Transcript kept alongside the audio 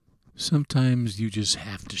Sometimes you just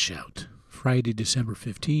have to shout. Friday, December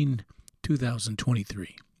 15,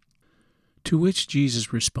 2023. To which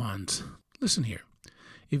Jesus responds, "Listen here.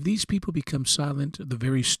 If these people become silent, the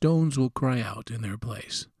very stones will cry out in their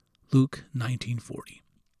place." Luke 19:40.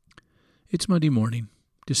 It's Monday morning,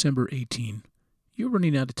 December 18. You're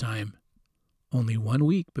running out of time. Only 1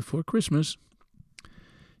 week before Christmas.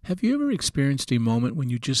 Have you ever experienced a moment when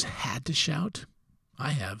you just had to shout?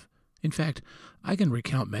 I have. In fact, I can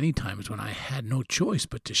recount many times when I had no choice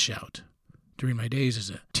but to shout. During my days as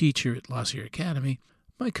a teacher at La Sierra Academy,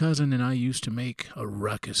 my cousin and I used to make a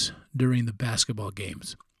ruckus during the basketball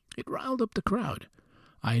games. It riled up the crowd.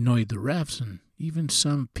 I annoyed the refs and even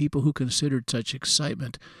some people who considered such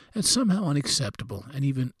excitement as somehow unacceptable and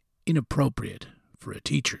even inappropriate for a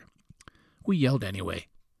teacher. We yelled anyway.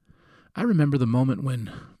 I remember the moment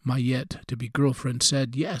when my yet-to-be girlfriend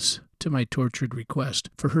said yes to my tortured request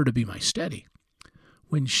for her to be my steady.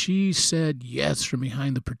 When she said yes from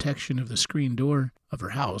behind the protection of the screen door of her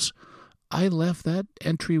house, I left that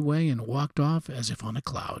entryway and walked off as if on a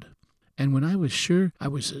cloud. And when I was sure I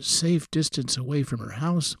was a safe distance away from her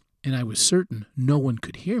house, and I was certain no one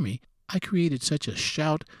could hear me, I created such a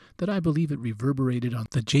shout that I believe it reverberated on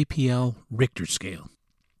the JPL Richter scale.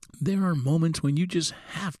 There are moments when you just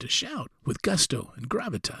have to shout with gusto and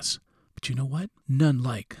gravitas. But you know what? None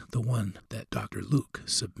like the one that Dr. Luke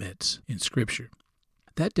submits in Scripture.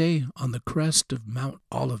 That day, on the crest of Mount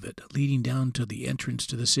Olivet, leading down to the entrance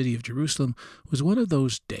to the city of Jerusalem, was one of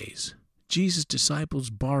those days. Jesus'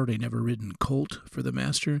 disciples borrowed a never-ridden colt for the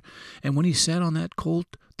Master, and when he sat on that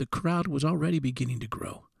colt, the crowd was already beginning to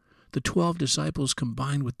grow. The 12 disciples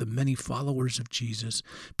combined with the many followers of Jesus,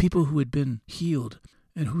 people who had been healed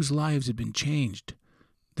and whose lives had been changed.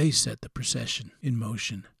 They set the procession in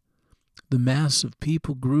motion. The mass of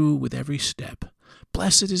people grew with every step.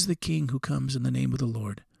 Blessed is the King who comes in the name of the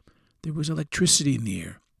Lord. There was electricity in the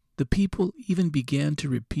air. The people even began to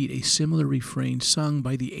repeat a similar refrain sung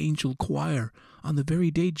by the angel choir on the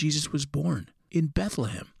very day Jesus was born, in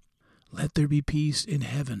Bethlehem. "Let there be peace in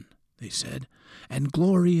heaven," they said, "and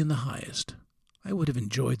glory in the highest." I would have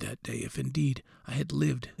enjoyed that day if indeed I had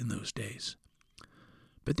lived in those days.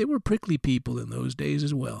 But there were prickly people in those days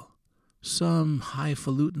as well. Some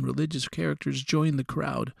highfalutin religious characters joined the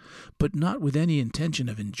crowd, but not with any intention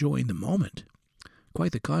of enjoying the moment.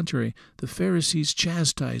 Quite the contrary, the Pharisees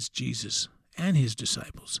chastised Jesus and his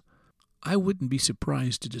disciples. I wouldn't be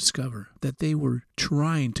surprised to discover that they were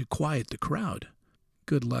trying to quiet the crowd.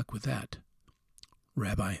 Good luck with that.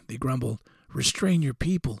 "Rabbi," they grumbled, "restrain your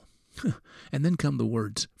people." And then come the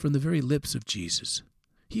words from the very lips of Jesus.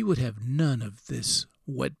 He would have none of this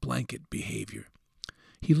wet blanket behavior.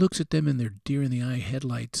 He looks at them in their deer-in-the-eye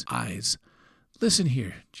headlights eyes. "Listen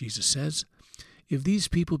here," Jesus says. "If these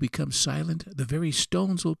people become silent, the very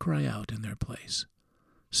stones will cry out in their place."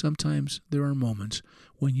 Sometimes there are moments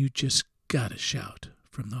when you just gotta shout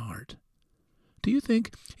from the heart. Do you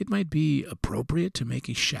think it might be appropriate to make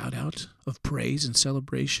a shout-out of praise and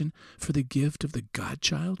celebration for the gift of the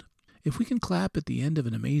Godchild? If we can clap at the end of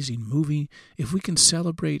an amazing movie, if we can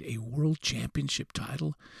celebrate a world championship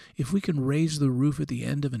title, if we can raise the roof at the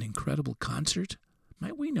end of an incredible concert,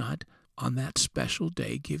 might we not, on that special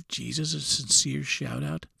day, give Jesus a sincere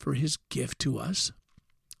shout-out for his gift to us?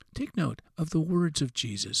 Take note of the words of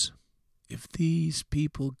Jesus. If these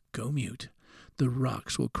people go mute, the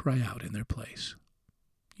rocks will cry out in their place.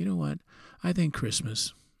 You know what? I think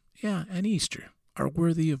Christmas, and Easter are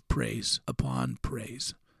worthy of praise upon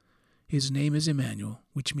praise. His name is Emmanuel,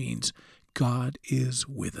 which means God is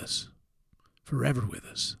with us, forever with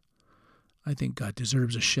us. I think God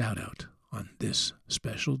deserves a shout-out on this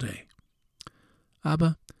special day.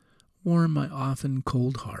 Abba, warm my often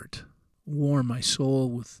cold heart. Warm my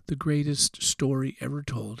soul with the greatest story ever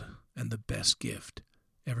told and the best gift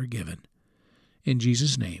ever given. In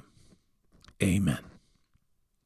Jesus' name, amen.